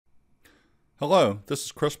Hello, this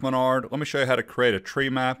is Chris Menard. Let me show you how to create a tree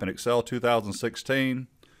map in Excel 2016.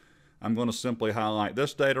 I'm going to simply highlight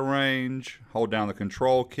this data range, hold down the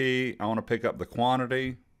control key. I want to pick up the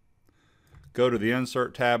quantity. Go to the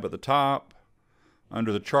Insert tab at the top.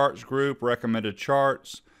 Under the Charts group, Recommended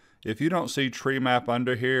Charts. If you don't see Tree Map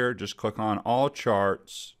under here, just click on All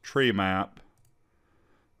Charts, Tree Map.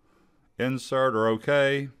 Insert or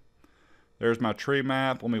OK. There's my tree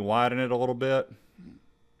map. Let me widen it a little bit.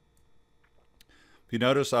 If you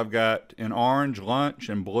notice, I've got in orange lunch,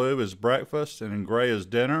 and blue is breakfast, and in gray is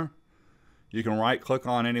dinner. You can right click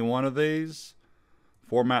on any one of these,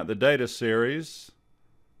 format the data series.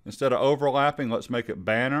 Instead of overlapping, let's make it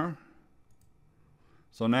banner.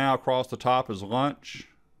 So now across the top is lunch,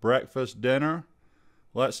 breakfast, dinner.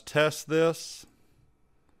 Let's test this.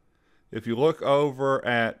 If you look over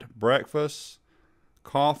at breakfast,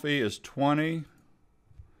 coffee is 20,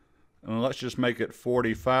 and let's just make it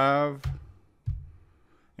 45.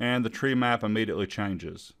 And the tree map immediately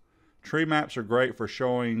changes. Tree maps are great for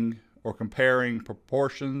showing or comparing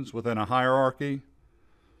proportions within a hierarchy.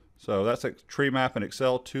 So that's a tree map in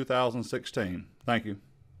Excel 2016. Thank you.